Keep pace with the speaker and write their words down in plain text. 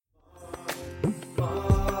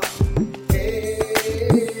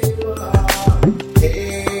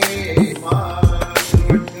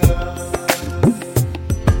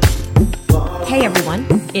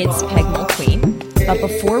It's Peg Mulqueen, but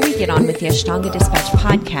before we get on with the Ashtanga Dispatch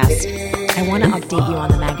podcast, I want to update you on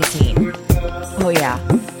the magazine. Oh yeah,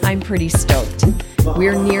 I'm pretty stoked.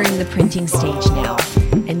 We're nearing the printing stage now,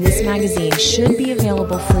 and this magazine should be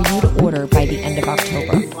available for you to order by the end of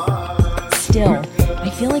October. Still, I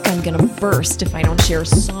feel like I'm going to burst if I don't share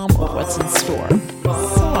some of what's in store.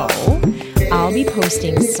 So, I'll be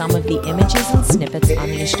posting some of the images and snippets on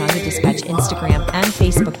the Ashtanga Dispatch Instagram and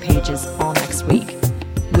Facebook pages all next week.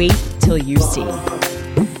 Wait till you see.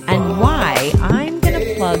 And why, I'm going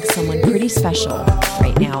to plug someone pretty special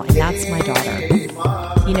right now, and that's my daughter.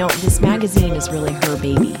 You know, this magazine is really her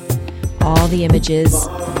baby. All the images,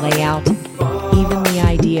 the layout, even the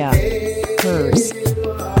idea, hers,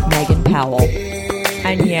 Megan Powell.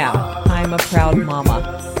 And yeah, I'm a proud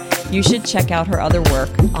mama. You should check out her other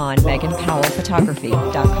work on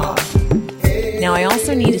meganpowellphotography.com. Now, I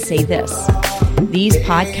also need to say this. These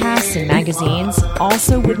podcasts and magazines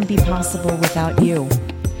also wouldn't be possible without you.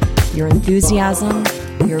 Your enthusiasm,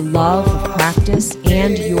 your love of practice,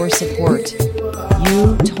 and your support.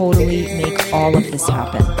 You totally make all of this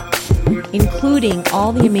happen, including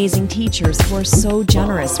all the amazing teachers who are so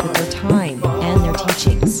generous with their time and their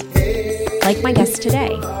teachings. Like my guest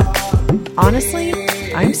today. Honestly,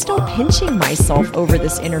 I'm still pinching myself over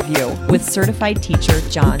this interview with certified teacher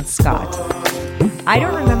John Scott. I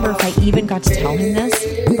don't remember if I even got to tell him this,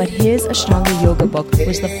 but his Ashtanga yoga book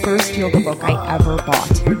was the first yoga book I ever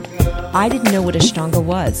bought. I didn't know what Ashtanga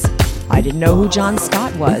was. I didn't know who John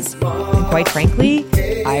Scott was. And quite frankly,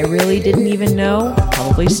 I really didn't even know,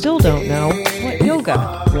 probably still don't know, what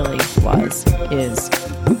yoga really is.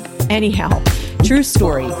 Anyhow, true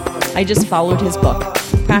story. I just followed his book,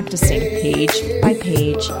 practicing page by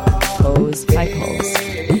page, pose by pose.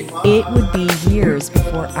 It would be years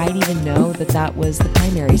before I'd even know that was the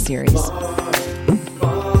primary series.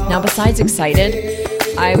 Now, besides excited,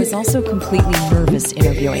 I was also completely nervous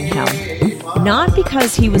interviewing him. Not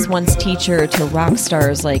because he was once teacher to rock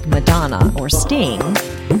stars like Madonna or Sting,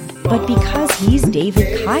 but because he's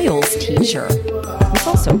David Kyle's teacher, who's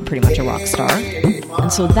also pretty much a rock star.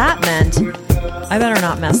 And so that meant I better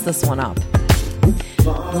not mess this one up.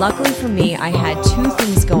 Luckily for me, I had two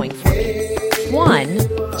things going for me. One,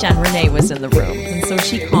 Jen Renee was in the room, and so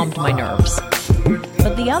she calmed my nerves.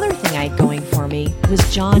 But the other thing I had going for me was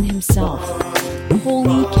John himself.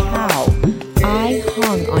 Holy cow, I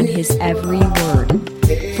hung on his every word.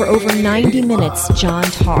 For over 90 minutes, John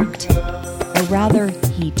talked. Or rather,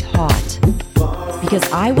 he taught. Because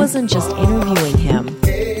I wasn't just interviewing him,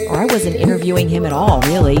 or I wasn't interviewing him at all,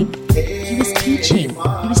 really. He was teaching.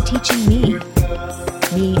 He was teaching me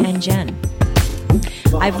and Jen.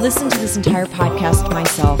 I've listened to this entire podcast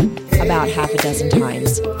myself about half a dozen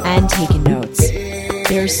times and taken notes.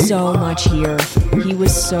 There's so much here. He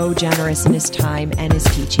was so generous in his time and his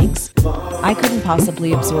teachings. I couldn't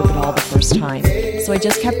possibly absorb it all the first time, so I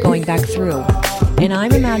just kept going back through. And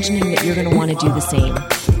I'm imagining that you're going to want to do the same.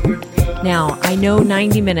 Now, I know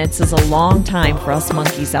 90 minutes is a long time for us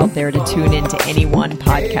monkeys out there to tune into any one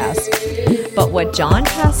podcast. But what John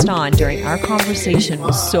passed on during our conversation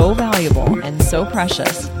was so valuable and so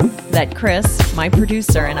precious that Chris, my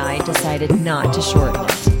producer, and I decided not to shorten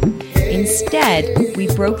it. Instead, we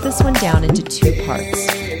broke this one down into two parts.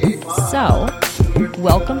 So,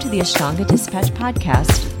 welcome to the Ashtanga Dispatch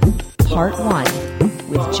podcast, part 1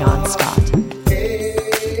 with John Scott.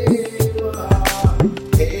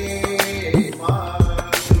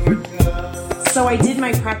 So I did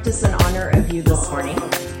my practice in honor of you this morning.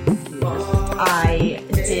 I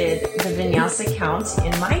did the vinyasa count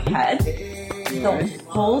in my head the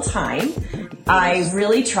whole time. I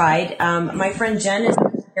really tried. My friend Jen is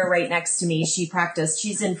here right next to me. She practiced.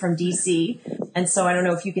 She's in from DC. And so I don't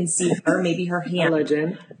know if you can see her, maybe her hand. Hello,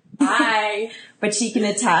 Jen. Hi. But she can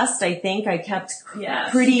attest. I think I kept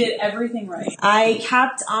she did everything right. I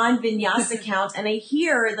kept on vinyasa count, and I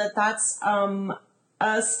hear that that's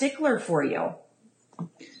a stickler for you.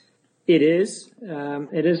 It is.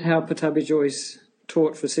 It is how Pattabhi Jois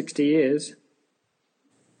taught for 60 years.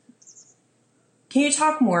 Can you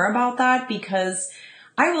talk more about that? Because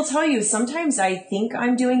I will tell you, sometimes I think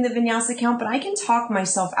I'm doing the vinyasa count, but I can talk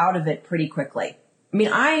myself out of it pretty quickly. I mean,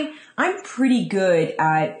 I'm pretty good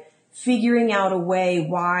at figuring out a way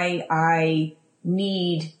why I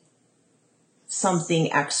need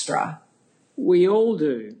something extra. We all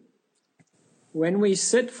do. When we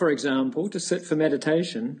sit, for example, to sit for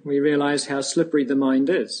meditation, we realize how slippery the mind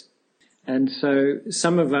is. And so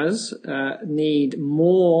some of us need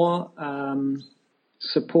more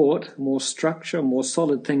support, more structure, more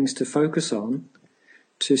solid things to focus on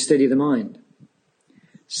to steady the mind.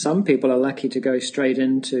 Some people are lucky to go straight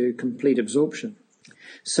into complete absorption.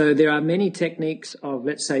 So there are many techniques of,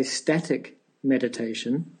 let's say, static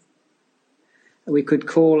meditation. We could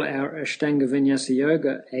call our Ashtanga Vinyasa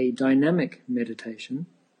Yoga a dynamic meditation.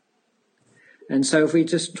 And so if we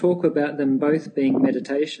just talk about them both being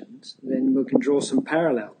meditations, then we can draw some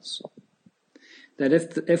parallels. That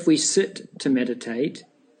if we sit to meditate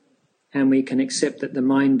and we can accept that the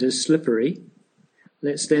mind is slippery,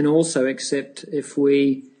 let's then also accept if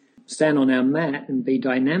we stand on our mat and be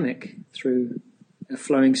dynamic through a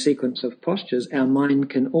flowing sequence of postures, our mind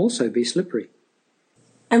can also be slippery.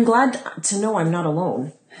 I'm glad to know I'm not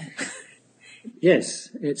alone. Yes,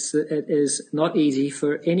 it is not easy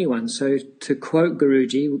for anyone. So to quote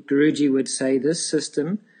Guruji would say this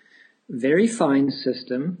system, very fine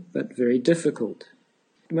system, but very difficult.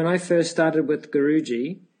 When I first started with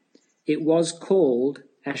Guruji, it was called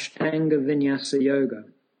Ashtanga Vinyasa Yoga.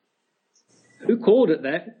 Who called it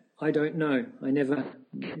that? I don't know. I never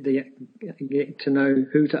get to know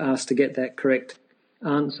who to ask to get that correct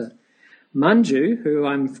answer. Manju, who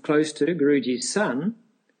I'm close to, Guruji's son,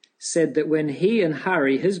 said that when he and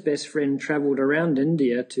Hari, his best friend, travelled around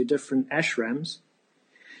India to different ashrams,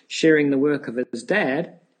 sharing the work of his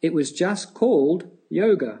dad, it was just called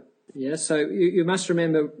yoga. Yeah, so you must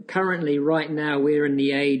remember, currently, right now, we're in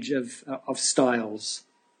the age of styles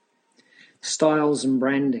and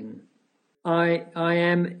branding. I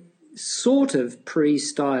am sort of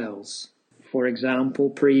pre-styles. For example,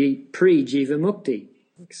 pre-Jiva Mukti.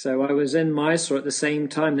 So I was in Mysore at the same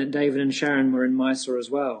time that David and Sharon were in Mysore as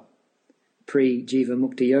well, pre-Jiva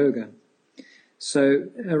Mukti Yoga. So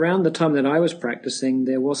around the time that I was practicing,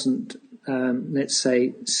 there wasn't, let's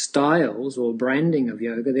say, styles or branding of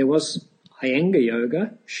yoga. There was Iyengar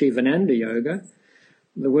Yoga, Shivananda Yoga,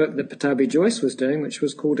 the work that Pattabhi Jois was doing, which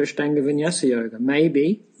was called Ashtanga Vinyasa Yoga,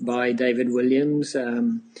 maybe by David Williams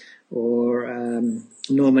or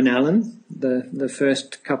Norman Allen, the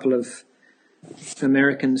first couple of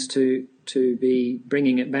Americans to be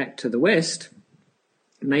bringing it back to the West.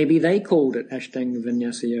 Maybe they called it Ashtanga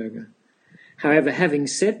Vinyasa Yoga. However, having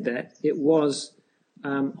said that, it was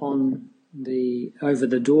over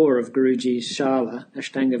the door of Guruji's Shala,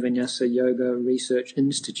 Ashtanga Vinyasa Yoga Research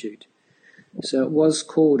Institute. So it was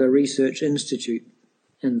called a research institute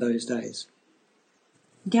in those days.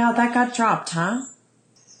 Yeah, that got dropped, huh?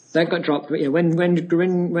 That got dropped. Yeah, when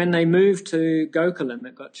they moved to Gokulam,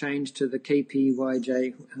 it got changed to the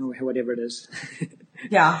KPYJ, whatever it is.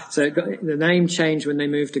 Yeah. So the name changed when they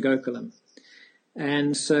moved to Gokulam.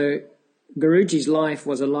 And so Guruji's life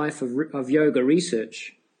was a life of yoga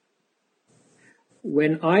research.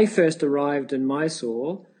 When I first arrived in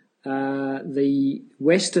Mysore, the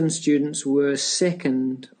Western students were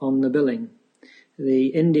second on the billing. The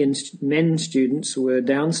Indian men students were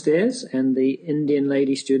downstairs and the Indian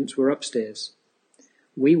lady students were upstairs.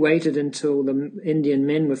 We waited until the Indian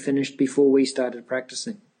men were finished before we started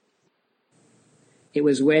practicing. It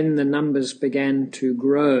was when the numbers began to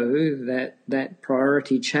grow that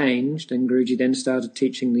priority changed, and Guruji then started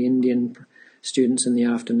teaching the Indian students in the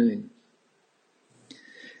afternoon.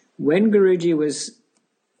 When Guruji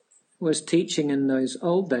was teaching in those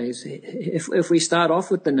old days, if we start off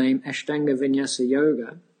with the name Ashtanga Vinyasa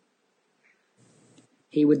Yoga,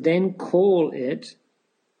 he would then call it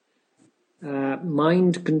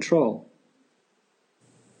mind control.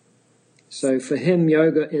 So for him,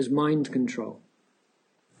 yoga is mind control.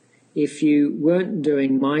 If you weren't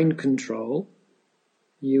doing mind control,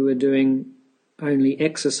 you were doing only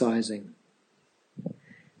exercising.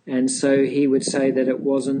 And so he would say that it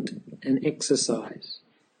wasn't an exercise.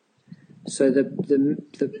 So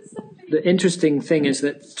the interesting thing is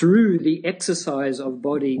that through the exercise of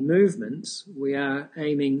body movements, we are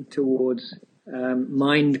aiming towards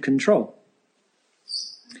mind control,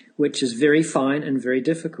 which is very fine and very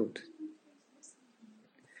difficult.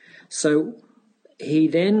 So he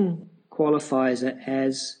then qualifies it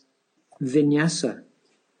as vinyasa.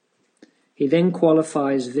 He then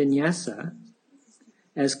qualifies vinyasa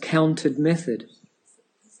as counted method.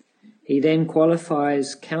 He then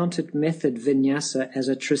qualifies counted method vinyasa as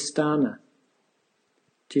a tristana.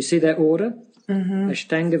 Do you see that order? Mm-hmm.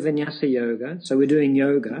 Ashtanga Vinyasa Yoga. So we're doing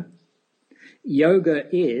yoga. Yoga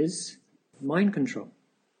is mind control.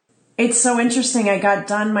 It's so interesting. I got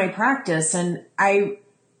done my practice and I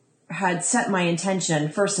had set my intention,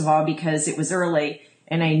 first of all, because it was early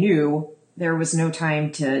and I knew there was no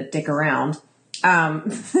time to dick around.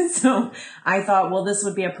 So I thought, well, this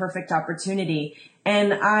would be a perfect opportunity.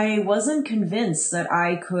 And I wasn't convinced that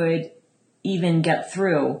I could even get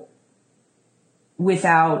through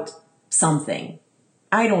without something.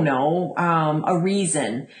 I don't know, a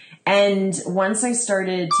reason. And once I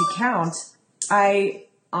started to count, I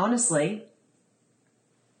honestly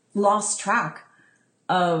lost track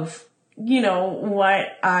of,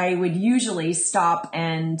 what I would usually stop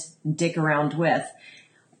and dick around with.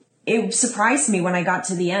 It surprised me when I got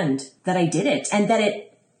to the end that I did it and that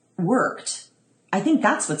it worked. I think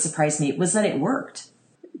that's what surprised me, was that it worked.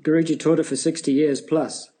 Guruji taught it for 60 years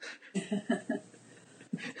plus.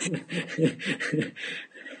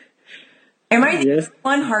 Am I Yes.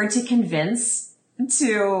 one hard to convince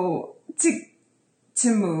to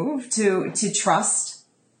move, to trust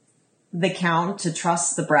the count, to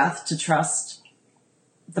trust the breath, to trust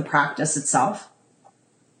the practice itself?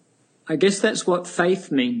 I guess that's what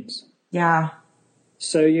faith means. Yeah.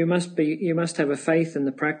 So you must have a faith in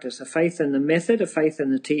the practice, a faith in the method, a faith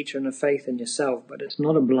in the teacher, and a faith in yourself, but it's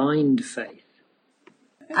not a blind faith.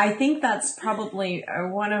 I think that's probably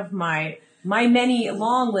one of my many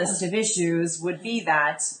long list of issues would be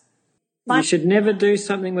that. You should never do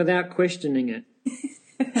something without questioning it.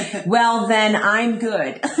 Well, then I'm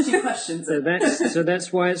good. She questions So it.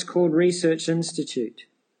 that's why it's called Research Institute.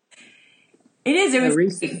 It is. It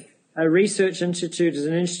was. A research institute is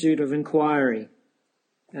an institute of inquiry,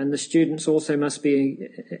 and the students also must be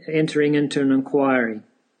entering into an inquiry.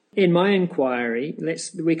 In my inquiry,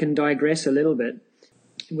 we can digress a little bit.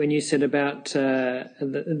 When you said about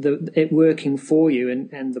it working for you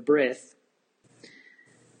and the breath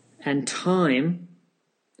and time,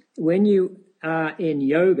 when you are in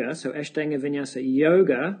yoga, so Ashtanga Vinyasa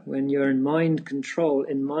yoga, when you're in mind control,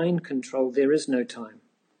 there is no time.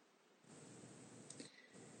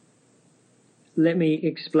 Let me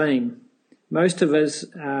explain. Most of us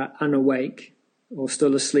are unawake or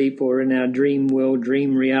still asleep or in our dream world,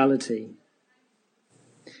 dream reality.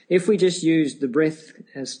 If we just use the breath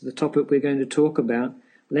as the topic we're going to talk about,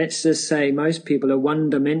 let's just say most people are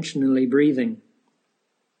one-dimensionally breathing,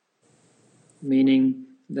 meaning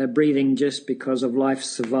they're breathing just because of life's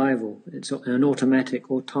survival. It's an automatic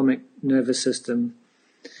nervous system.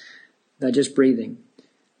 They're just breathing.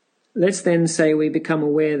 Let's then say we become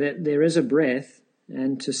aware that there is a breath,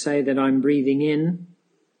 and to say that I'm breathing in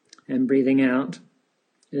and breathing out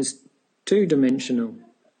is two-dimensional.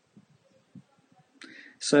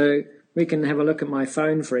 So we can have a look at my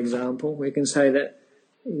phone, for example. We can say that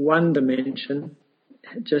one dimension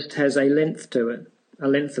just has a length to it, a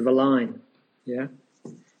length of a line. Yeah.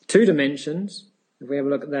 2 dimensions, if we have a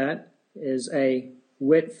look at that, is a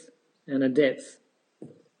width and a depth.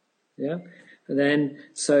 Yeah.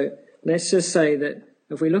 So let's just say that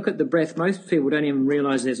if we look at the breath, most people don't even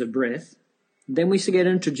realize there's a breath. Then we get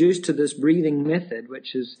introduced to this breathing method,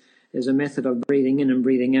 which is a method of breathing in and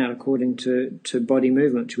breathing out according to body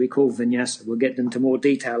movement, which we call vinyasa. We'll get into more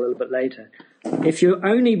detail a little bit later. If you're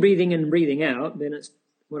only breathing in and breathing out, then it's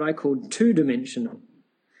what I call two-dimensional.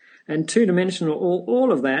 And two-dimensional,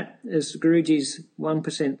 all of that is Guruji's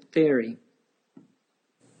 1% theory.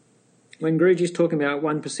 When Guruji's talking about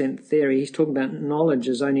 1% theory, he's talking about knowledge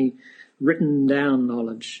as only written down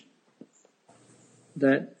knowledge.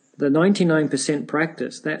 That the 99%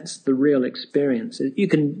 practice, that's the real experience. You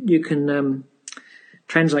can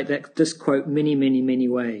translate this quote many, many, many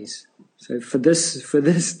ways. So for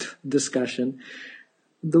this discussion,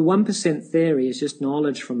 the 1% theory is just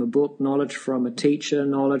knowledge from a book, knowledge from a teacher,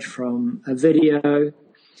 knowledge from a video.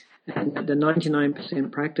 And the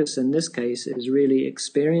 99% practice in this case is really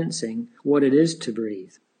experiencing what it is to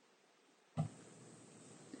breathe.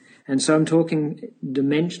 And so I'm talking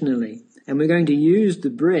dimensionally. And we're going to use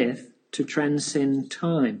the breath to transcend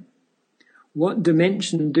time. What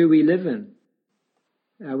dimension do we live in?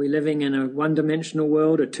 Are we living in a one-dimensional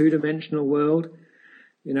world, a two-dimensional world?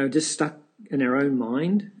 Just stuck in our own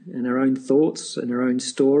mind, in our own thoughts, in our own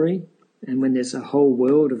story, and when there's a whole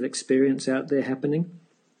world of experience out there happening?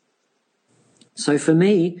 So for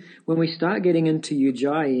me, when we start getting into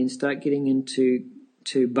Ujjayi and start getting into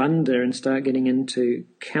Bandha and start getting into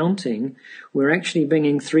counting, we're actually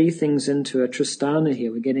bringing 3 things into a Tristana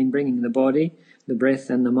here. We're bringing the body, the breath,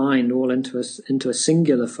 and the mind all into a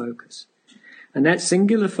singular focus. And that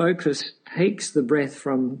singular focus takes the breath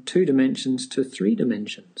from 2 dimensions to 3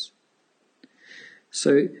 dimensions.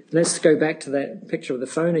 So let's go back to that picture of the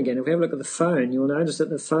phone again. If we have a look at the phone, you'll notice that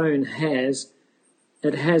the phone has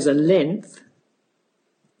a length,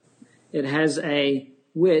 it has a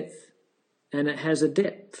width, and it has a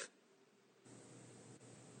depth.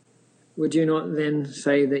 Would you not then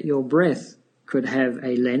say that your breath could have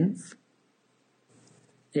a length?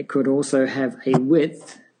 It could also have a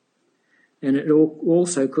width, and it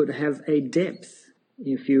also could have a depth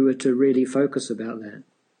if you were to really focus about that.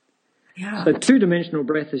 Yeah. So 2-dimensional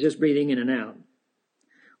breath is just breathing in and out.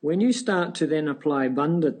 When you start to then apply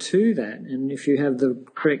bandha to that, and if you have the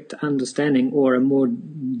correct understanding or a more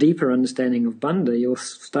deeper understanding of bandha, you'll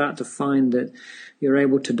start to find that you're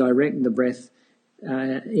able to direct the breath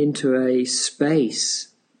into a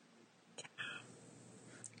space.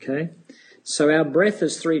 Okay? So our breath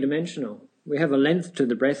is three-dimensional. We have a length to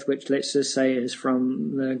the breath, which let's just say is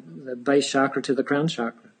from the base chakra to the crown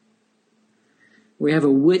chakra. We have a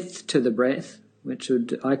width to the breath, which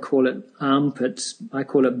I call it armpits. I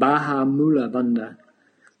call it Baha Mula Bandha.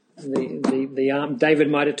 The arm. David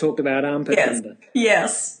might have talked about armpit bandha.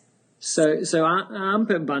 Yes. So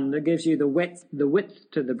armpit bandha gives you the width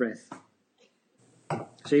to the breath.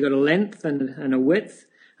 So you've got a length and a width,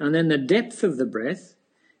 and then the depth of the breath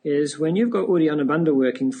is when you've got Uddiyana Bandha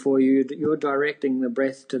working for you, you're directing the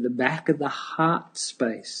breath to the back of the heart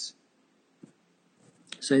space.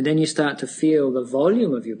 So then you start to feel the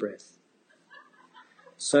volume of your breath.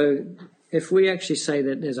 So if we actually say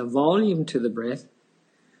that there's a volume to the breath,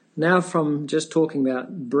 now from just talking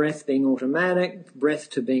about breath being automatic, breath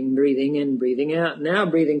to being breathing in, breathing out, now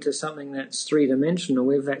breathing to something that's three-dimensional,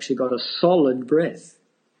 we've actually got a solid breath.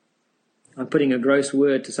 I'm putting a gross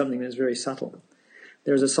word to something that's very subtle.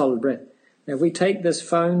 There's a solid breath. Now if we take this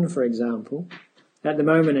phone, for example, at the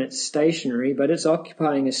moment it's stationary, but it's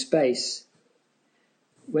occupying a space.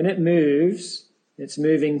 When it moves, it's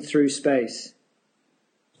moving through space.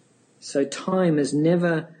 So time is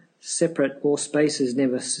never separate, or space is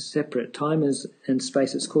never separate. Time is and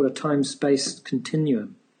space, it's called a time-space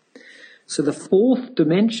continuum. So the fourth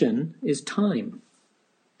dimension is time.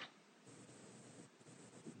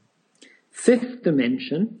 Fifth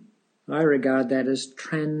dimension, I regard that as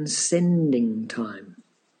transcending time.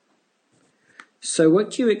 So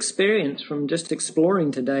what you experience from just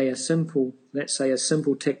exploring today let's say a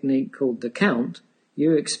simple technique called the count,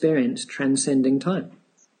 you experience transcending time.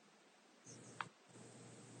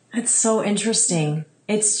 That's so interesting.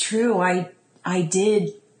 It's true. I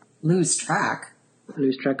did lose track.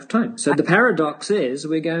 Lose track of time. So the paradox is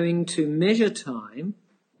we're going to measure time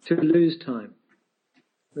to lose time.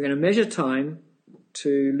 We're going to measure time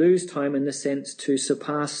to lose time, in the sense to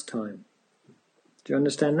surpass time. Do you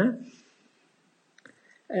understand that?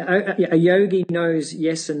 A yogi knows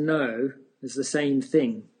yes and no is the same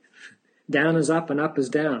thing. Down is up and up is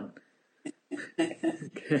down.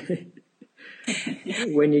 Okay.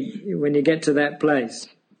 When you get to that place.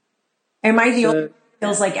 Am I the only one who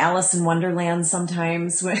feels like Alice in Wonderland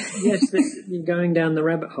sometimes? Yes, you're going down the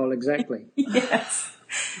rabbit hole, exactly. Yes.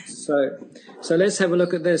 So let's have a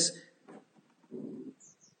look at this.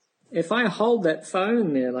 If I hold that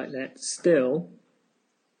phone there like that still,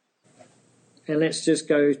 and let's just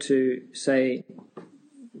go to, say,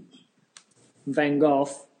 Van Gogh.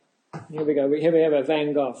 Here we go. Here we have a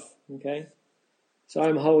Van Gogh, okay? So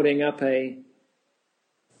I'm holding up a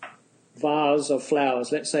vase of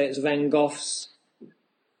flowers. Let's say it's Van Gogh's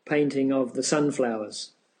painting of the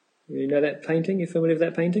sunflowers. You know that painting? You familiar with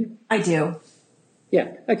that painting? I do.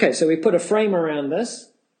 Yeah. Okay, so we put a frame around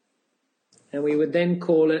this, and we would then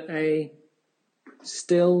call it a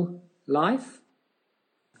still life.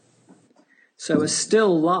 So a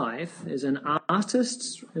still life is an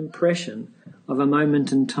artist's impression of a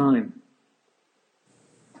moment in time.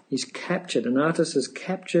 An artist has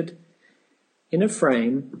captured in a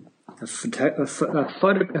frame, a photographer,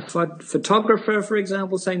 for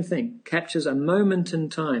example, same thing, captures a moment in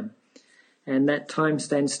time, and that time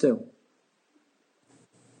stands still.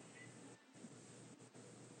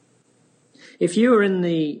 If you were in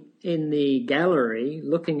the gallery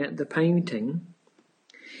looking at the painting,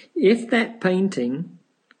 if that painting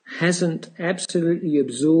hasn't absolutely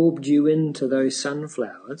absorbed you into those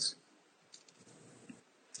sunflowers,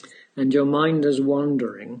 and your mind is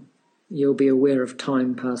wandering, you'll be aware of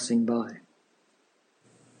time passing by.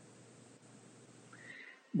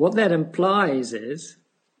 What that implies is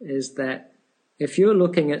that if you're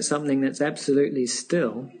looking at something that's absolutely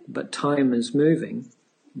still, but time is moving,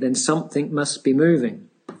 then something must be moving.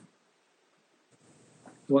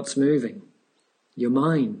 What's moving? Your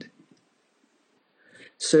mind.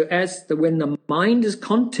 So when the mind is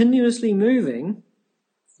continuously moving,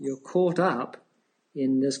 you're caught up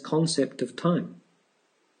in this concept of time.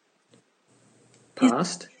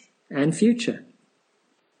 Past and future.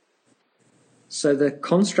 So the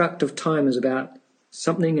construct of time is about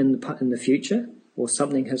something in the future or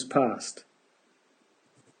something has passed.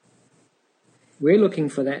 We're looking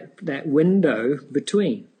for that window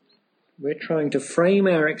between. We're trying to frame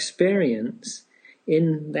our experience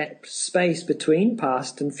in that space between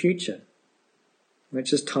past and future,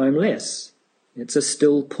 which is timeless. It's a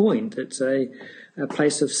still point. It's a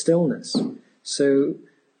place of stillness. So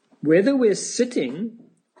whether we're sitting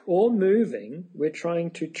or moving, we're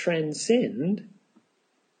trying to transcend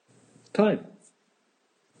time.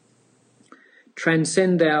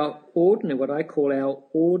 Transcend our ordinary, what I call our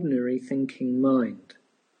ordinary thinking mind.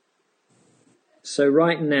 So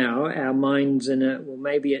right now, our mind's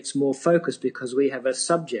maybe it's more focused because we have a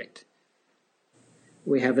subject.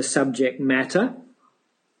 We have a subject matter.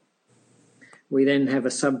 We then have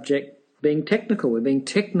a subject being technical. We're being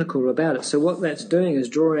technical about it. So what that's doing is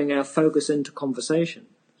drawing our focus into conversation.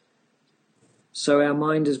 So our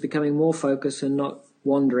mind is becoming more focused and not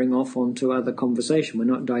wandering off onto other conversation. We're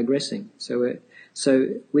not digressing. So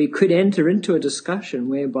we could enter into a discussion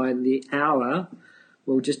whereby the hour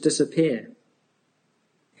will just disappear.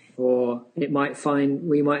 Or we might find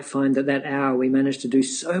that hour we managed to do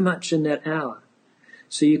so much in that hour.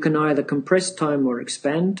 So you can either compress time or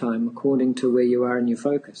expand time according to where you are in your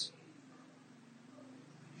focus.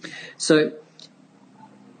 So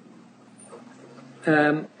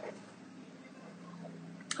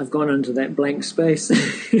I've gone into that blank space.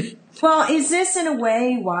 Well, is this in a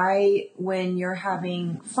way why when you're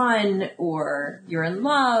having fun or you're in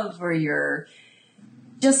love or you're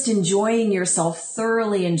just enjoying yourself,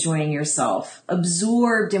 thoroughly enjoying yourself,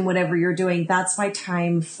 absorbed in whatever you're doing, that's why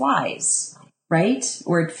time flies, right?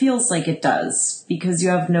 Or it feels like it does because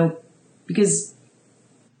because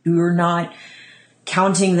you're not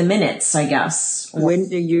counting the minutes, I guess.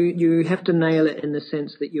 When you have to nail it in the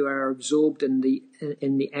sense that you are absorbed in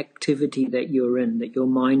the activity that you're in, that your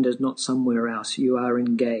mind is not somewhere else. You are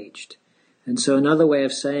engaged. And so another way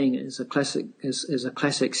of saying it is a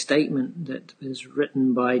classic statement that is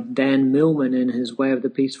written by Dan Millman in his Way of the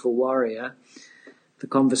Peaceful Warrior, the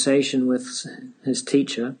conversation with his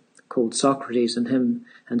teacher called Socrates and him.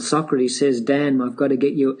 And Socrates says, Dan, I've got to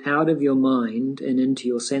get you out of your mind and into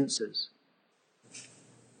your senses.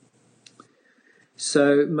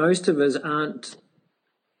 So most of us aren't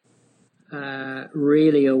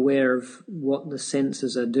really aware of what the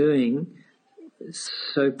senses are doing.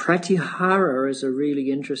 So pratyahara is a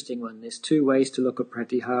really interesting one. There's two ways to look at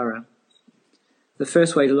pratyahara. The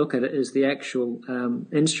first way to look at it is the actual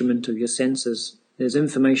instrument of your senses. There's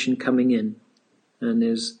information coming in, and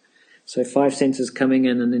there's 5 senses coming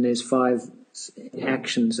in, and then there's 5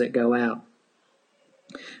 actions that go out.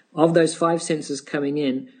 Of those 5 senses coming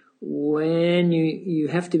in, when you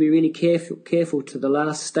have to be really careful to the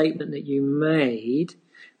last statement that you made,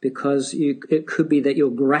 because it could be that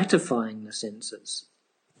you're gratifying the senses.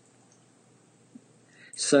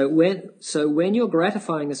 So when you're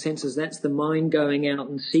gratifying the senses, that's the mind going out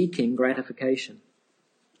and seeking gratification.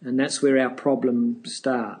 And that's where our problem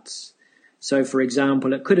starts. So, for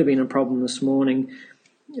example, it could have been a problem this morning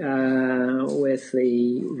with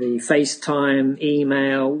the FaceTime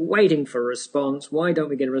email, waiting for a response. Why don't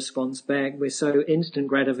we get a response back? We're so instant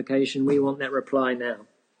gratification, we want that reply now.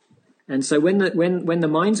 And so when the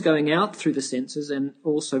mind's going out through the senses, and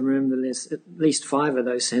also remember there's at least 5 of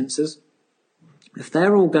those senses, if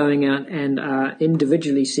they're all going out and are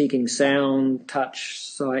individually seeking sound, touch,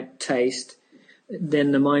 sight, taste,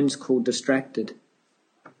 then the mind's called distracted.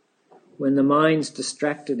 When the mind's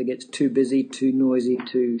distracted, it gets too busy, too noisy,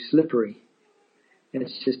 too slippery.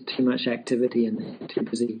 It's just too much activity and too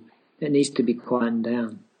busy. It needs to be quietened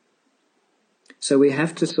down. So we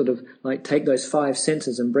have to sort of like take those 5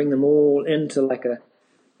 senses and bring them all into like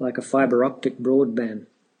a fiber optic broadband.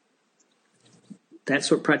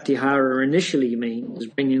 That's what pratyahara initially means, is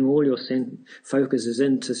bringing all your focuses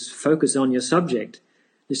in to focus on your subject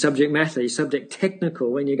matter, your subject technical.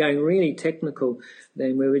 When you're going really technical,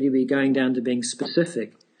 then we'll really be going down to being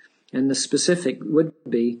specific. And the specific would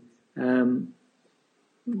be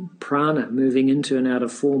prana, moving into and out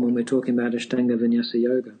of form when we're talking about Ashtanga Vinyasa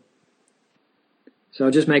Yoga. So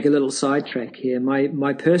I'll just make a little sidetrack here.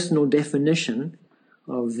 My personal definition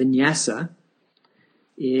of vinyasa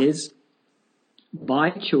is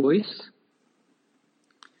by choice,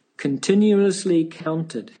 continuously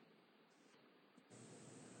counted,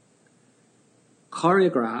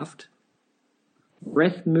 choreographed,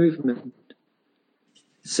 breath movement,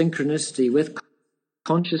 synchronicity with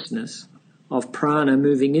consciousness of prana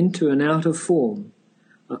moving into and out of form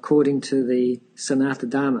according to the Sanatana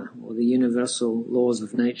Dhamma, or the universal laws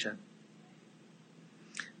of nature.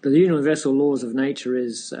 The universal laws of nature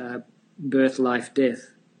is birth, life,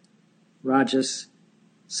 death, Rajas,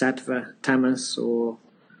 Sattva, Tamas, or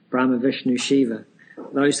Brahma, Vishnu, Shiva.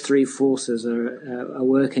 Those 3 forces are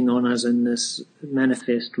working on us in this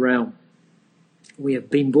manifest realm. We have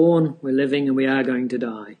been born, we're living, and we are going to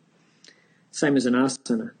die. Same as an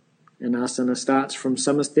asana. An asana starts from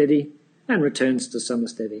samasthiti and returns to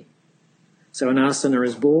samasthiti. So an asana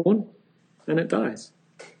is born and it dies.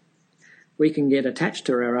 we can get attached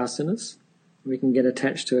to our asanas, we can get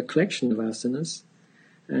attached to a collection of asanas,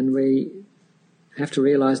 and we have to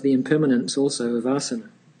realize the impermanence also of asana.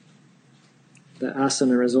 The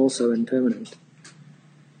asana is also impermanent.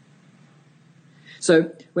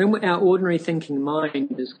 So when our ordinary thinking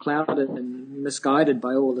mind is clouded and misguided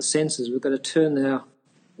by all the senses, we've got to turn our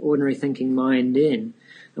ordinary thinking mind in.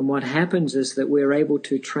 And what happens is that we're able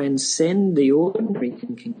to transcend the ordinary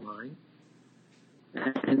thinking mind,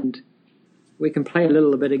 and we can play a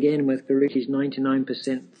little bit again with Guruji's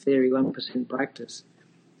 99% theory, 1% practice.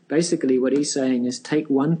 Basically what he's saying is take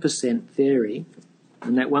 1% theory,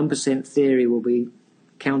 and that 1% theory will be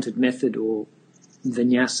counted method or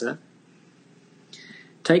vinyasa.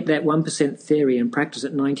 Take that 1% theory and practice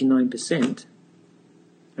at 99%,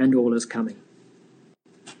 and all is coming.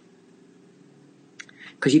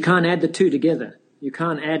 Because you can't add the two together. You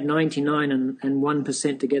can't add 99 and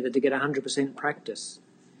 1% together to get 100% practice.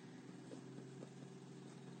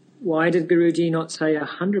 Why did Guruji not say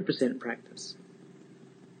 100% practice?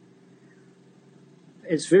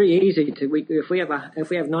 It's very easy to, if we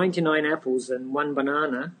have 99 apples and 1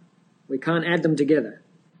 banana, we can't add them together.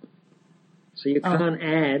 So you can't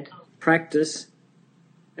add practice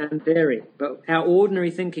and theory, but our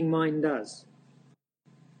ordinary thinking mind does.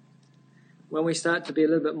 When we start to be a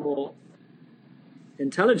little bit more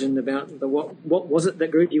intelligent about what was it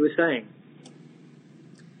that Guruji was saying.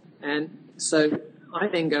 And so I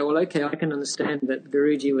then go, well, okay, I can understand that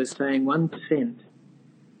Guruji was saying 1%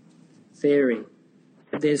 theory.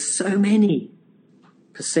 There's so many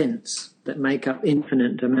percents that make up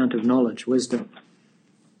infinite amount of knowledge, wisdom.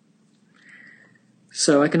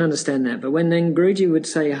 So I can understand that. But when then Guruji would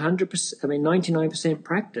say 99%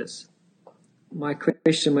 practice, my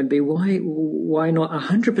question would be, why not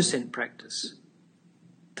 100% practice?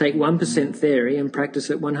 Take 1% theory and practice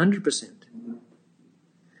at 100%.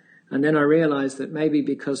 And then I realized that maybe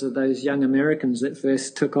because of those young Americans that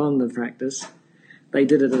first took on the practice, they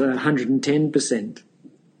did it at 110%.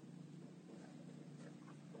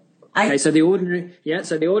 Okay, so the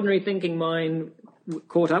ordinary thinking mind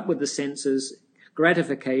caught up with the senses,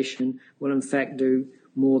 gratification will in fact do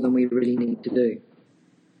more than we really need to do.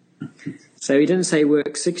 So he didn't say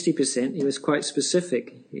work 60%, he was quite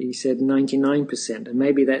specific. He said 99%, and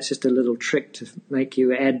maybe that's just a little trick to make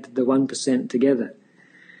you add the 1% together.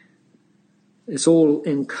 It's all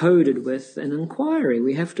encoded with an inquiry.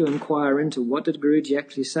 We have to inquire into what did Guruji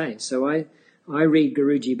actually say. So I read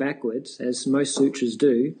Guruji backwards, as most sutras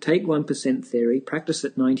do, take 1% theory, practice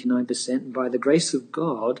at 99%, and by the grace of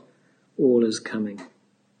God, all is coming.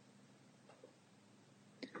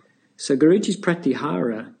 So Guruji's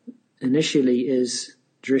pratyahara initially is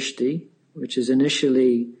drishti, which is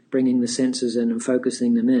initially bringing the senses in and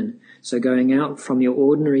focusing them in. So going out from your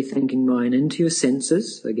ordinary thinking mind into your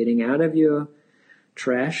senses, so getting out of your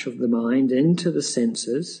trash of the mind into the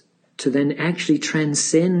senses, to then actually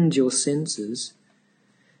transcend your senses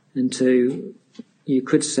into, you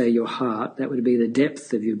could say, your heart. That would be the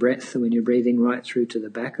depth of your breath when you're breathing right through to the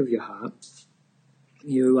back of your heart.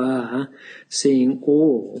 You are seeing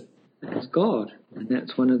all as God. And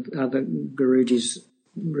that's one of the other Guruji's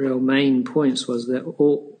real main points, was that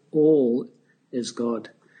all is God.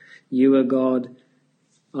 You are God,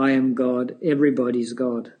 I am God, everybody's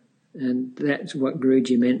God. And that's what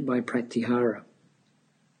Guruji meant by pratyahara.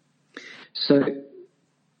 So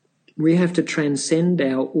we have to transcend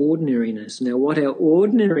our ordinariness. Now what our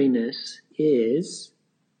ordinariness is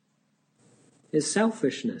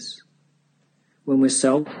selfishness. When we're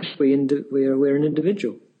selfish, we're an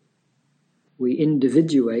individual. We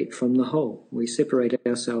individuate from the whole. We separate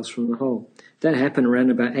ourselves from the whole. That happened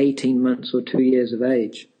around about 18 months or 2 years of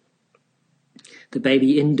age. The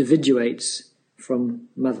baby individuates from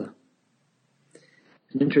mother.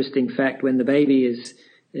 An interesting fact, when the baby is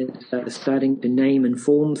starting to name and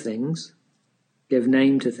form things, give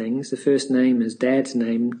name to things, the first name is Dad's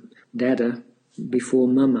name, Dada, before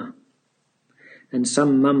Mama. And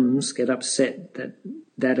some mums get upset that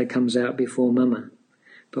Dada comes out before Mama.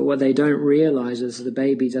 But what they don't realize is the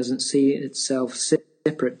baby doesn't see itself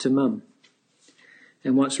separate to Mum.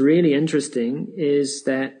 And what's really interesting is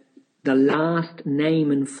that the last name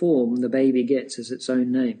and form the baby gets is its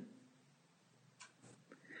own name.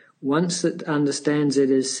 Once it understands it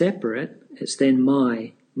is separate, it's then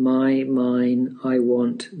my, mine, I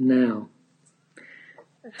want, now.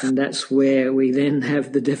 And that's where we then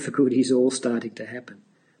have the difficulties all starting to happen.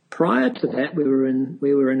 Prior to that, we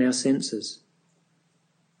were in our senses.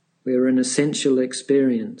 We were in essential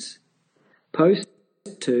experience. Post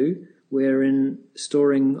to, we're in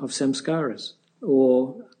storing of samskaras,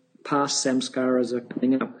 or past samskaras are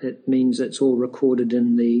coming up. It means it's all recorded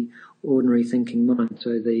in the ordinary thinking mind.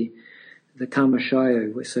 So the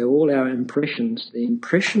karmashayo, so all our impressions, the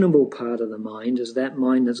impressionable part of the mind is that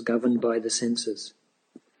mind that's governed by the senses.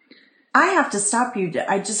 I have to stop you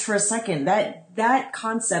just for a second. That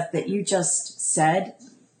concept that you just said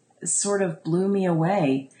sort of blew me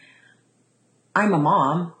away. I'm a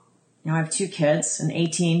mom. I have 2 kids, an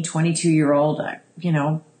 18, 22-year-old,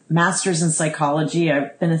 master's in psychology.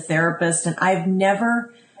 I've been a therapist, and I've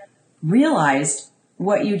never realized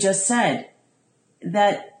what you just said,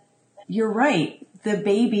 that you're right. The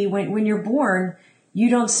baby, when you're born, you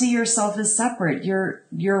don't see yourself as separate.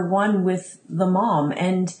 You're one with the mom,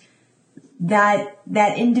 and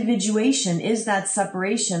that individuation is that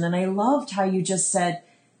separation. And I loved how you just said,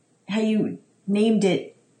 how you named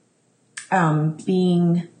it,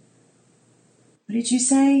 being, what did you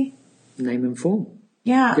say? Name and form.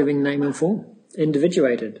 Yeah. Giving name and form.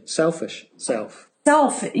 Individuated. Selfish. Self.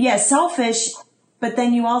 Selfish. But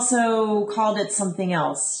then you also called it something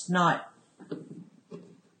else. Not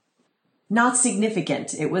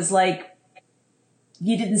significant. It was like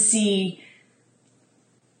you didn't see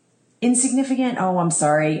insignificant. Oh, I'm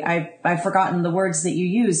sorry. I've forgotten the words that you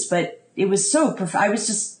used, but it was so I was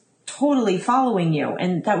just totally following you.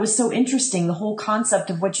 And that was so interesting. The whole concept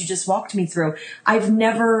of what you just walked me through. I've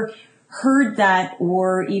never heard that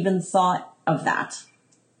or even thought of that.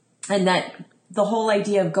 And that the whole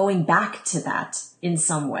idea of going back to that in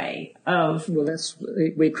some way of. Well,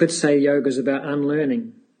 we could say yoga's about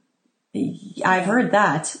unlearning. I've heard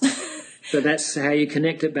that. So that's how you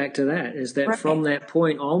connect it back to that, is that right. From that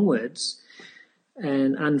point onwards,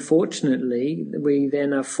 and unfortunately, we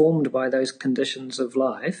then are formed by those conditions of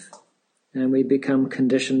life, and we become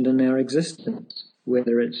conditioned in our existence,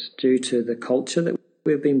 whether it's due to the culture that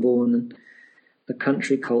we've been born in, the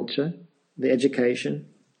country culture, the education,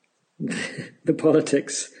 the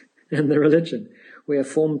politics, and the religion. We are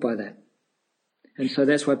formed by that. And so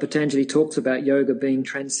that's why Patanjali talks about yoga being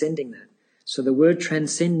transcending that. So the word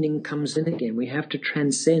transcending comes in again. We have to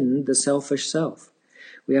transcend the selfish self.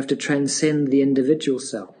 We have to transcend the individual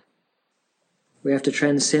self. We have to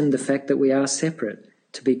transcend the fact that we are separate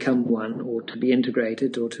to become one, or to be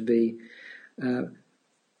integrated, or to be an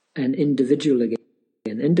individual again.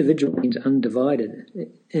 Individual means undivided.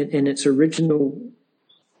 In its original,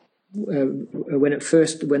 when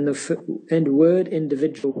the word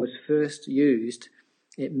individual was first used,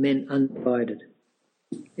 it meant undivided.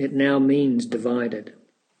 It now means divided.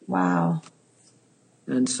 Wow.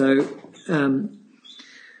 And so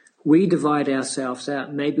we divide ourselves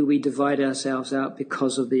out. Maybe we divide ourselves out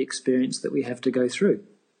because of the experience that we have to go through.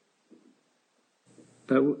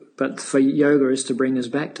 But for yoga is to bring us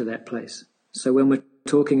back to that place. So when we're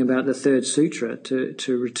talking about the third sutra,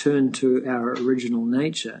 to return to our original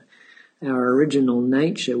nature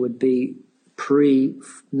would be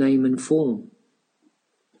pre-name and form.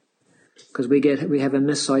 Because we have a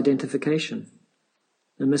misidentification,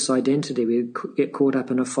 a misidentity. We get caught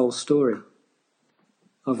up in a false story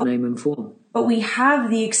of name and form. But we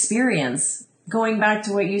have the experience. Going back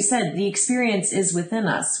to what you said, the experience is within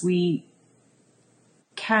us.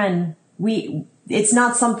 It's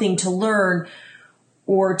not something to learn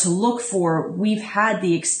or to look for. We've had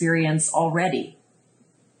the experience already.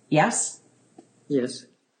 Yes? Yes.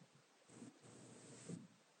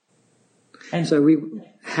 And so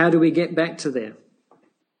how do we get back to there?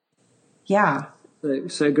 Yeah.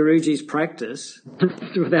 So Guruji's practice,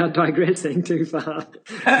 without digressing too far,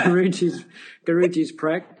 Guruji's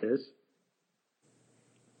practice,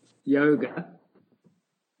 yoga,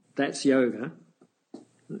 that's yoga.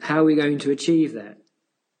 How are we going to achieve that?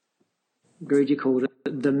 Guruji called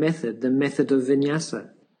it the method of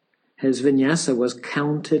vinyasa. His vinyasa was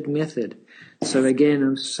counted method. So again,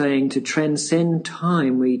 I'm saying to transcend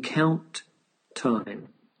time, we count time,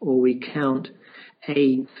 or we count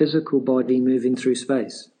a physical body moving through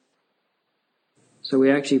space. So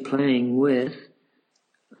we're actually playing with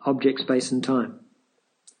object, space and time.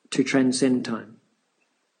 To transcend time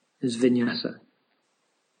is vinyasa.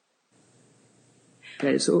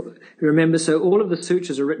 Okay, so remember, so all of the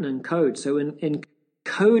sutras are written in code. So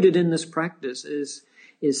encoded in this practice is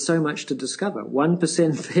so much to discover.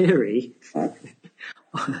 1% theory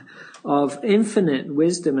of infinite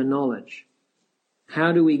wisdom and knowledge.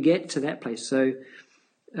 How do we get to that place? So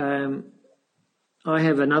I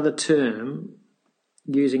have another term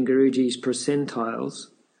using Guruji's percentages.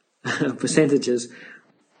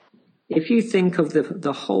 If you think of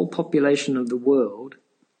the whole population of the world,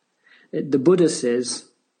 the Buddha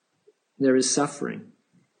says there is suffering.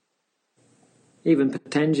 Even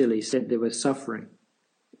Patanjali said there was suffering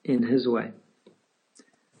in his way.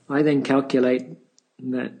 I then calculate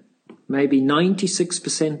that maybe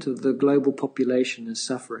 96% of the global population is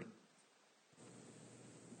suffering,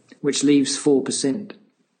 which leaves 4%.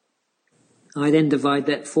 I then divide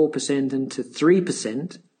that 4% into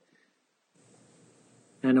 3%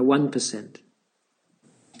 and a 1%.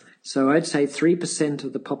 So I'd say 3%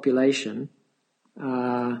 of the population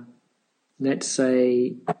are, let's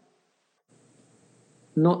say,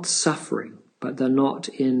 not suffering, but they're not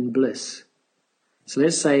in bliss. So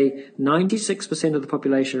let's say 96% of the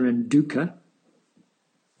population are in dukkha,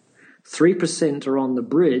 3% are on the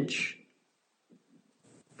bridge,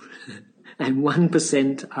 and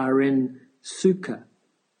 1% are in sukha.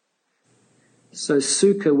 So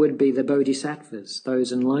sukha would be the bodhisattvas,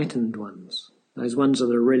 those enlightened ones, those ones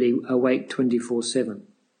that are really awake 24/7.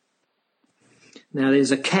 Now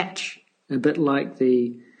there's a catch, a bit like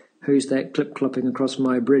the who's that clip-clopping across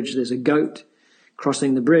my bridge. There's a goat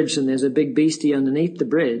crossing the bridge and there's a big beastie underneath the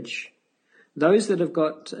bridge. Those that have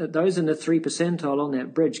got, those in the 3 percentile on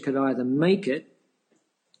that bridge could either make it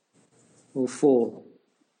or fall.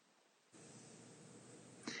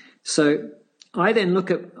 So I then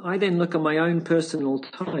look at my own personal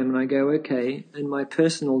time and I go, okay, in my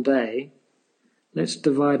personal day, let's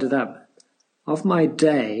divide it up. Of my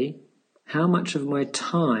day, how much of my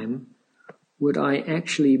time would I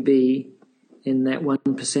actually be in that 1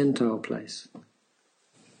 percentile place?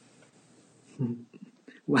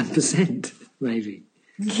 1%, maybe.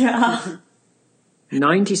 Yeah.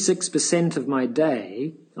 96% of my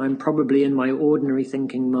day, I'm probably in my ordinary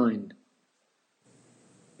thinking mind.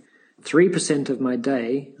 3% of my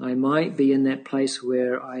day, I might be in that place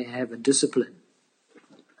where I have a discipline.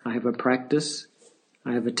 I have a practice.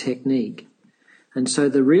 I have a technique. And so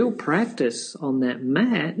the real practice on that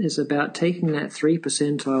mat is about taking that 3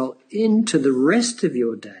 percentile into the rest of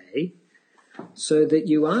your day so that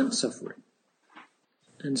you aren't suffering.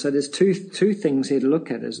 And so there's two things here to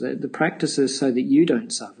look at, is that the practice is so that you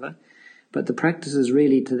don't suffer, but the practice is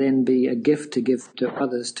really to then be a gift to give to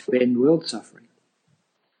others to end world suffering.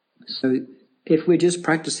 So if we're just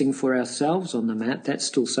practicing for ourselves on the mat, that's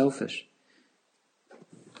still selfish.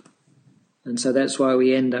 And so that's why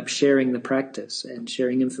we end up sharing the practice and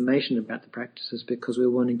sharing information about the practices, because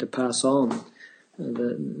we're wanting to pass on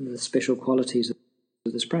the special qualities of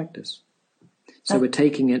this practice. So we're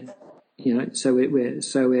taking it, so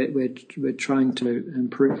we're trying to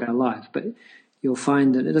improve our life. But you'll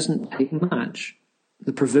find that it doesn't take much,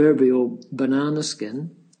 the proverbial banana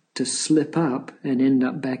skin, to slip up and end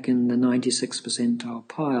up back in the 96 percentile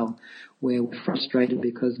pile where we're frustrated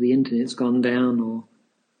because the internet's gone down, or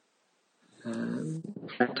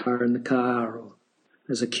flat tire in the car, or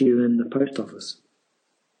there's a queue in the post office.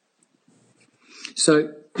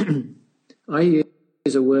 So I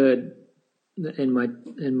use a word in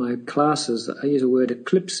my classes. I use a word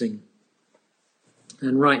eclipsing,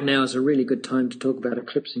 and right now is a really good time to talk about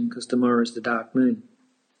eclipsing because tomorrow is the dark moon,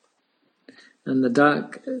 and the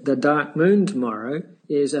dark moon tomorrow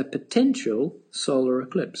is a potential solar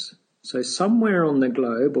eclipse. So somewhere on the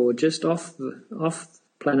globe, or just off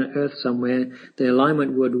planet Earth somewhere, the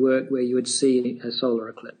alignment would work where you would see a solar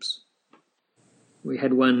eclipse. We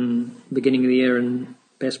had one beginning of the year, and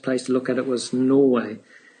best place to look at it was Norway.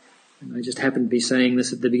 And I just happened to be saying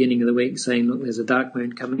this at the beginning of the week, saying, look, there's a dark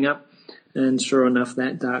moon coming up. And sure enough,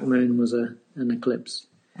 that dark moon was an eclipse.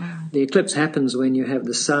 Wow. The eclipse happens when you have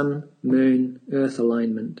the sun, moon, earth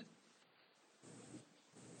alignment.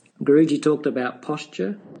 Guruji talked about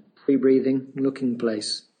posture, free breathing, looking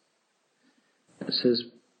place. That's his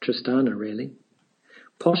Tristana, really.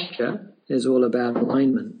 Posture is all about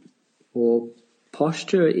alignment. Or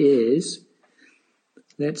posture is,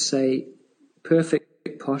 let's say,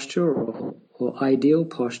 perfect posture or ideal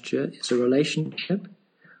posture is a relationship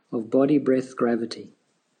of body, breath, gravity.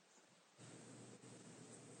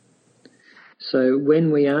 So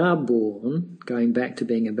when we are born, going back to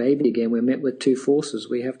being a baby again, we're met with two forces.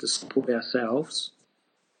 We have to support ourselves,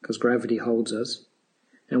 because gravity holds us,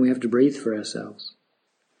 and we have to breathe for ourselves.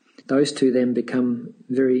 Those two then become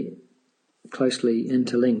very closely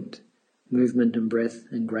interlinked, movement and breath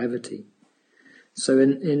and gravity. So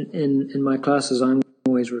in my classes, I'm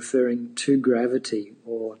always referring to gravity,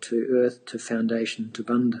 or to earth, to foundation, to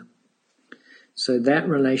bandha. So that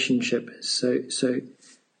relationship, so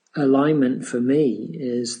alignment for me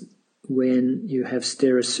is when you have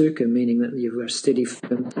sthira-sukha, meaning that you've got a steady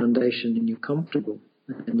foundation and you're comfortable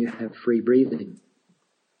and you have free breathing.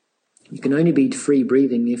 You can only be free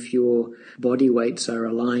breathing if your body weights are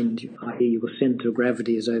aligned, i.e. your center of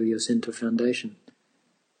gravity is over your center of foundation.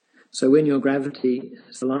 So when your gravity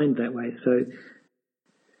is aligned that way, so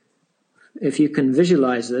if you can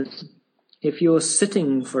visualize this, if you're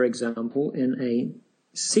sitting, for example, in a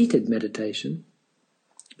seated meditation,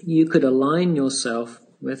 you could align yourself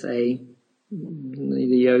with the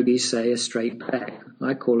yogis say, a straight back.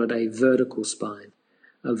 I call it a vertical spine.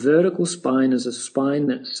 A vertical spine is a spine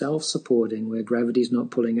that's self-supporting, where gravity's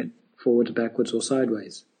not pulling it forwards, backwards, or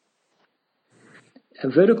sideways. A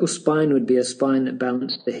vertical spine would be a spine that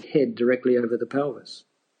balanced the head directly over the pelvis.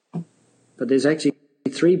 But there's actually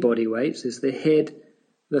 3 body weights. There's the head,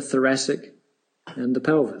 the thoracic, and the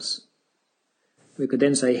pelvis. We could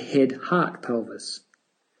then say head, heart, pelvis.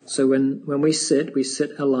 So when we sit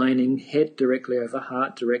aligning head directly over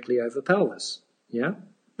heart, directly over pelvis. Yeah?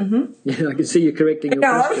 Mm-hmm. Yeah, I can see you correcting your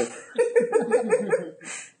posture.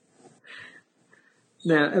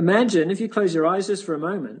 Now, imagine, if you close your eyes just for a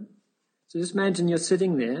moment, so just imagine you're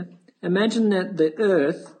sitting there. Imagine that the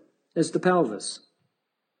earth is the pelvis.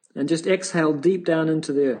 And just exhale deep down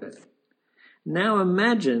into the earth. Now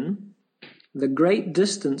imagine the great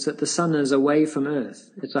distance that the sun is away from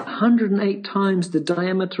earth. It's 108 times the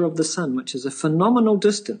diameter of the sun, which is a phenomenal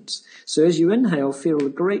distance. So as you inhale, feel the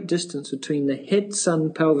great distance between the head,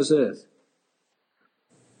 sun, pelvis, earth.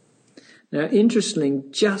 Now, interestingly,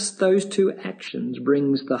 just those 2 actions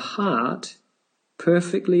brings the heart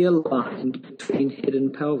perfectly aligned between head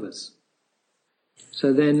and pelvis.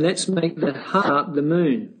 So then let's make the heart the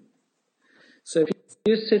moon. So if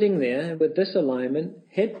you're sitting there with this alignment,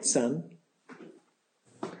 head, sun,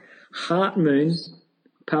 heart, moon,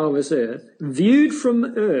 pelvis, earth, viewed from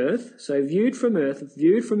earth,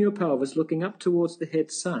 viewed from your pelvis, looking up towards the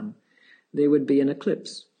head, sun, there would be an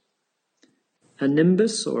eclipse. A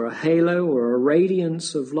nimbus or a halo or a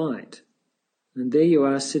radiance of light. And there you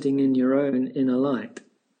are sitting in your own inner light.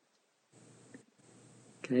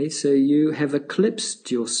 Okay, so you have eclipsed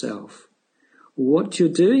yourself. What you're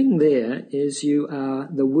doing there is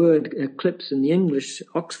the word eclipse in the English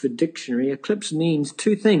Oxford Dictionary, eclipse means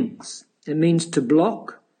 2 things. It means to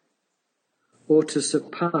block or to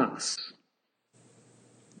surpass.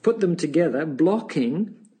 Put them together,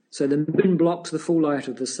 blocking, so the moon blocks the full light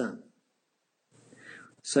of the sun.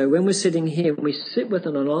 So when we're sitting here, when we sit with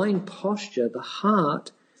an aligned posture, the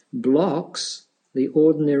heart blocks the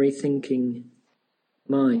ordinary thinking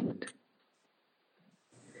mind.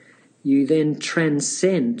 You then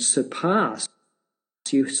transcend, surpass.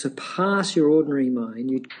 You surpass your ordinary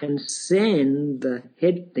mind. You transcend the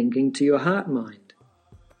head thinking to your heart mind.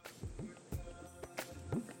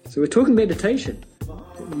 So we're talking meditation.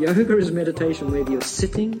 Yoga is meditation whether you're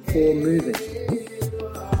sitting or moving.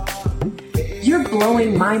 You're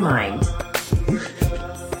blowing my mind.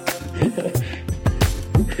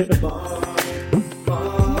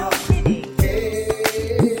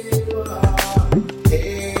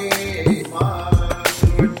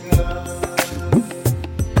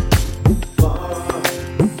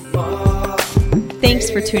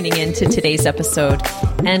 Thanks for tuning in to today's episode,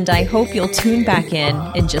 and I hope you'll tune back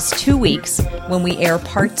in just 2 weeks when we air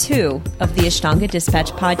part 2 of the Ashtanga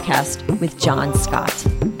Dispatch podcast with John Scott.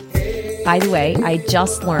 By the way, I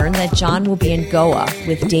just learned that John will be in Goa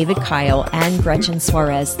with David Kyle and Gretchen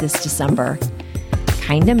Suarez this December.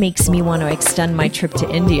 Kinda makes me want to extend my trip to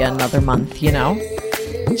India another month, you know?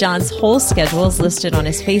 John's whole schedule is listed on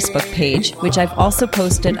his Facebook page, which I've also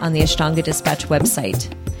posted on the Ashtanga Dispatch website.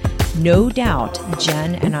 No doubt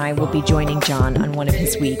Jen and I will be joining John on one of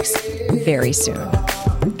his weeks very soon.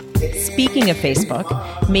 Speaking of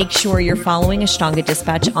Facebook, make sure you're following Ashtanga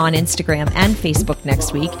Dispatch on Instagram and Facebook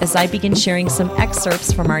next week as I begin sharing some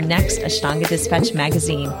excerpts from our next Ashtanga Dispatch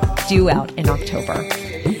magazine, due out in October.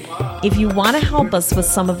 If you want to help us with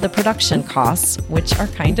some of the production costs, which are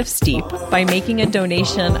kind of steep, by making a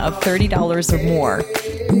donation of $30 or more,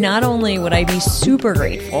 not only would I be super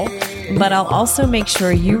grateful, but I'll also make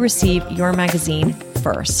sure you receive your magazine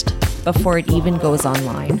first, before it even goes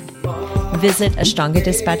online. Visit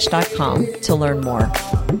AshtangaDispatch.com to learn more.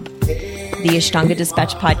 The Ashtanga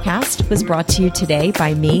Dispatch podcast was brought to you today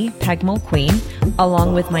by me, Peg Mulqueen,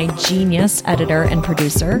 along with my genius editor and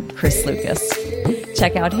producer, Chris Lucas.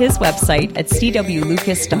 Check out his website at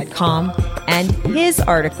cwlucas.com and his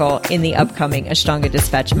article in the upcoming Ashtanga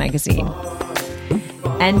Dispatch magazine.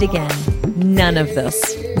 And again, none of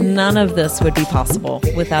this would be possible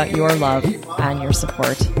without your love and your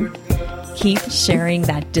support. Keep sharing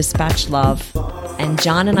that dispatch love, and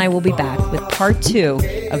John and I will be back with part 2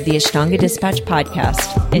 of the Ashtanga Dispatch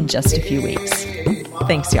podcast in just a few weeks.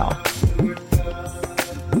 Thanks, y'all.